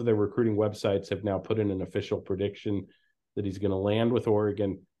 Some of the recruiting websites have now put in an official prediction that he's going to land with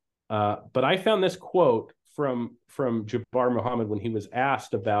Oregon. But I found this quote from Jabbar Muhammad when he was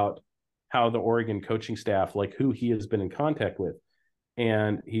asked about how the Oregon coaching staff, like who he has been in contact with.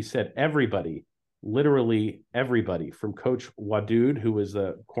 And he said, everybody, literally everybody, from Coach Wadud, who was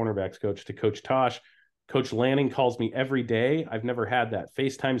the cornerbacks coach, to Coach Tosh. Coach Lanning calls me every day. I've never had that.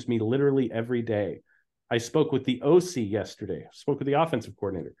 FaceTimes me literally every day. I spoke with the OC yesterday, spoke with the offensive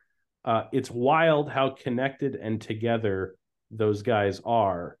coordinator. It's wild how connected and together those guys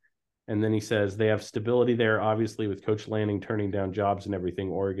are. And then he says they have stability there, obviously, with Coach Lanning turning down jobs and everything.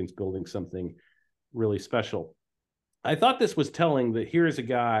 Oregon's building something really special. I thought this was telling that here is a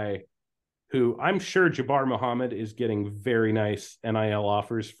guy who I'm sure Jabbar Muhammad is getting very nice NIL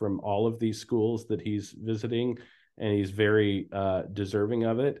offers from all of these schools that he's visiting, and he's very deserving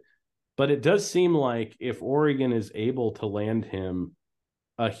of it. But it does seem like if Oregon is able to land him,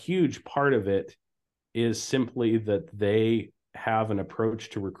 a huge part of it is simply that they have an approach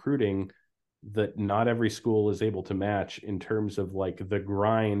to recruiting that not every school is able to match in terms of like the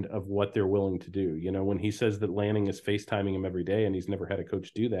grind of what they're willing to do. When he says that Lanning is FaceTiming him every day and he's never had a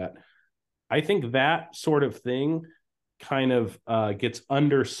coach do that, I think that sort of thing kind of gets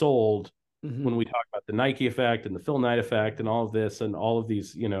undersold when Mm-hmm. we talk about the Nike effect and the Phil Knight effect and all of this and all of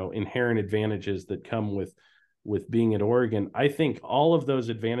these, inherent advantages that come with being at Oregon. I think all of those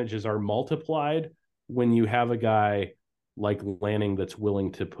advantages are multiplied when you have a guy like Lanning that's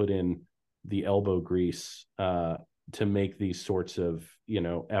willing to put in the elbow grease to make these sorts of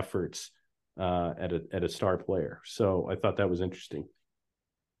efforts at a star player. So I thought that was interesting.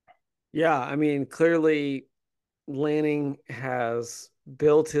 Yeah, I mean, clearly Lanning has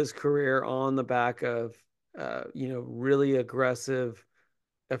built his career on the back of, really aggressive,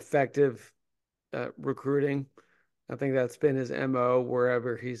 effective recruiting. I think that's been his MO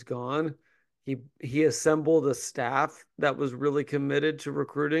wherever he's gone. He assembled a staff that was really committed to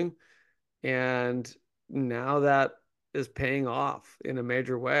recruiting, and now that is paying off in a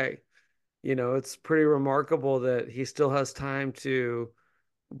major way. It's pretty remarkable that he still has time to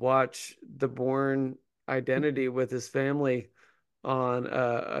watch the Bourne Identity with his family on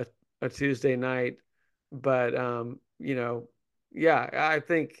a Tuesday night. But yeah, I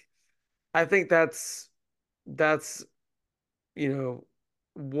think that's you know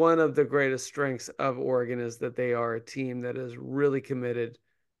one of the greatest strengths of Oregon is that they are a team that is really committed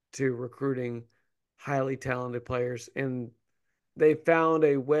to recruiting highly talented players, and they found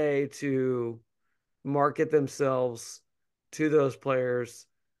a way to market themselves to those players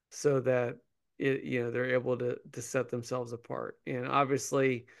so that they're able to set themselves apart. And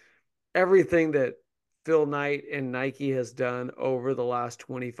obviously, everything that Phil Knight and Nike has done over the last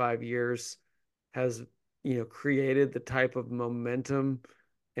 25 years has created the type of momentum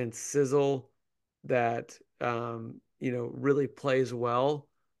and sizzle that really plays well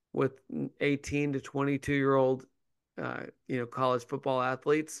with 18 to 22-year-old college football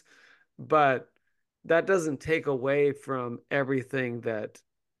athletes. But that doesn't take away from everything that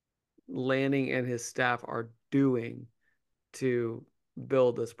Lanning and his staff are doing to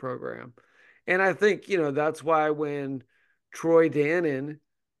build this program. And I think, that's why when Troy Dannon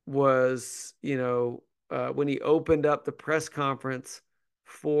was, when he opened up the press conference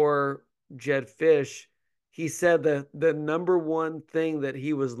for Jed Fish, he said that the number one thing that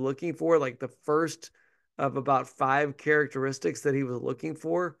he was looking for, like the first of about 5 characteristics that he was looking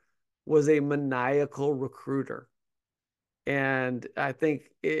for, was a maniacal recruiter. And I think,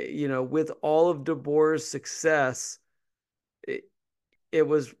 with all of DeBoer's success, it, it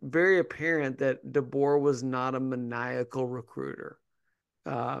was very apparent that DeBoer was not a maniacal recruiter.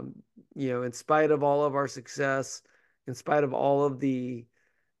 Um, in spite of all of our success, in spite of all of the,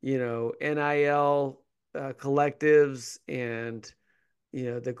 NIL collectives and,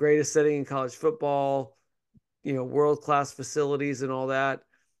 the greatest setting in college football, world-class facilities and all that,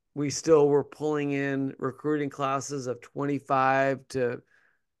 we still were pulling in recruiting classes of 25 to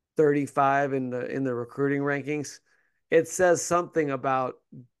 35 in the recruiting rankings. It says something about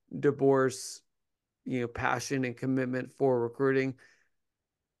DeBoer's passion and commitment for recruiting.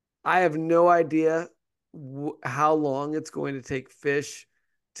 I have no idea how long it's going to take Fish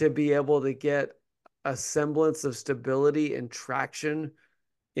to be able to get a semblance of stability and traction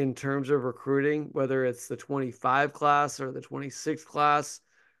in terms of recruiting, whether it's the 25 class or the 26 class.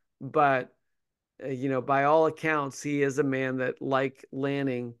 But, by all accounts, he is a man that, like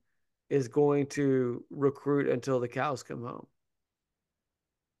Lanning, is going to recruit until the cows come home.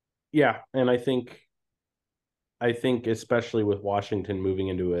 Yeah, and I think especially with Washington moving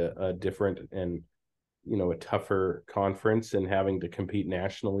into a different and a tougher conference and having to compete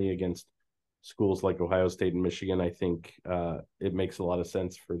nationally against schools like Ohio State and Michigan, I think it makes a lot of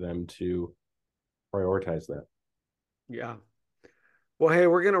sense for them to prioritize that. Yeah. Well, hey,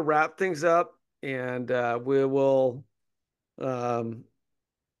 we're gonna wrap things up, and we will um,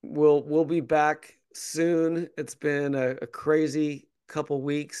 we'll be back soon. It's been a crazy couple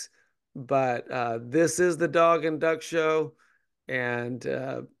weeks, but this is the Dog and Duck Show, and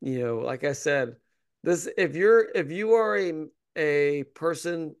like I said, this if you are a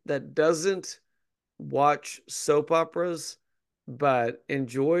person that doesn't watch soap operas but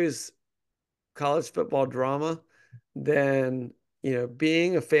enjoys college football drama, then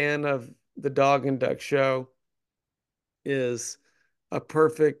being a fan of the Dog and Duck Show is a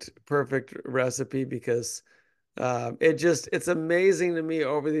perfect recipe because it's amazing to me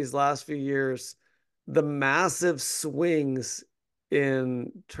over these last few years the massive swings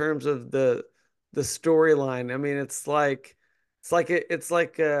in terms of the storyline. I mean, it's like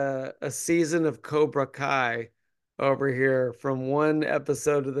a season of Cobra Kai over here from one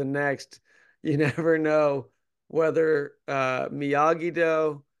episode to the next. You never know whether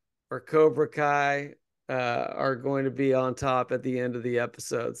Miyagi-Do or Cobra Kai are going to be on top at the end of the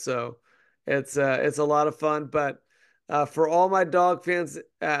episode. So it's a lot of fun. But for all my dog fans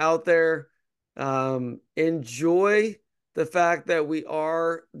out there, enjoy the fact that we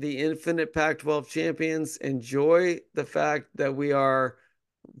are the infinite Pac-12 champions. Enjoy the fact that we are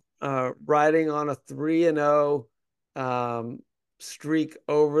riding on a 3-0 streak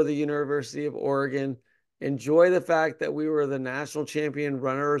over the University of Oregon. Enjoy the fact that we were the national champion,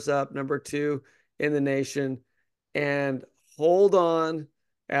 runners up, number 2 in the nation, and hold on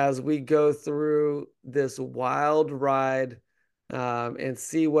as we go through this wild ride and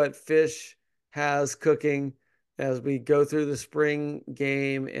see what Fish has cooking as we go through the spring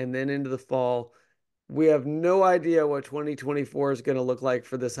game and then into the fall. We have no idea what 2024 is going to look like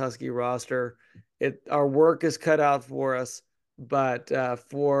for this Husky roster. Our work is cut out for us, but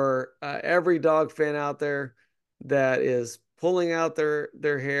for every Dog fan out there that is pulling out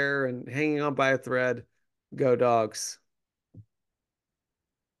their hair and hanging on by a thread, go Dogs.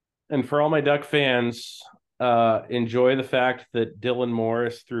 And for all my Duck fans, enjoy the fact that Dylan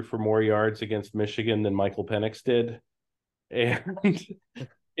Morris threw for more yards against Michigan than Michael Penix did, and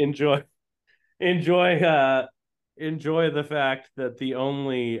enjoy enjoy enjoy the fact that the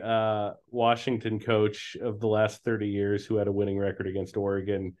only Washington coach of the last 30 years who had a winning record against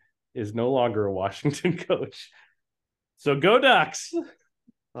Oregon is no longer a Washington coach. So go Ducks.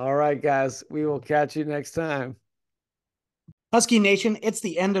 All right, guys. We will catch you next time. Husky Nation, it's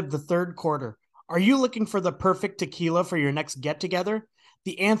the end of the third quarter. Are you looking for the perfect tequila for your next get together?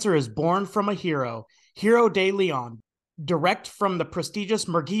 The answer is born from a hero, Hero de Leon, direct from the prestigious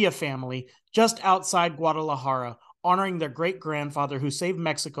Murguia family just outside Guadalajara, honoring their great grandfather who saved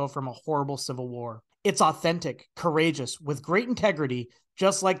Mexico from a horrible civil war. It's authentic, courageous, with great integrity,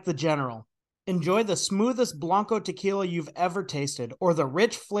 just like the General. Enjoy the smoothest Blanco tequila you've ever tasted, or the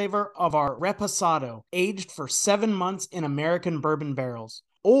rich flavor of our Reposado, aged for 7 months in American bourbon barrels.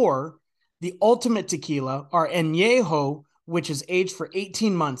 Or the ultimate tequila, our Añejo, which is aged for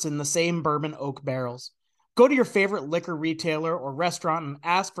 18 months in the same bourbon oak barrels. Go to your favorite liquor retailer or restaurant and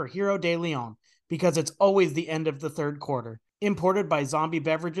ask for Hero de Leon, because it's always the end of the third quarter. Imported by Zombie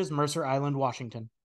Beverages, Mercer Island, Washington.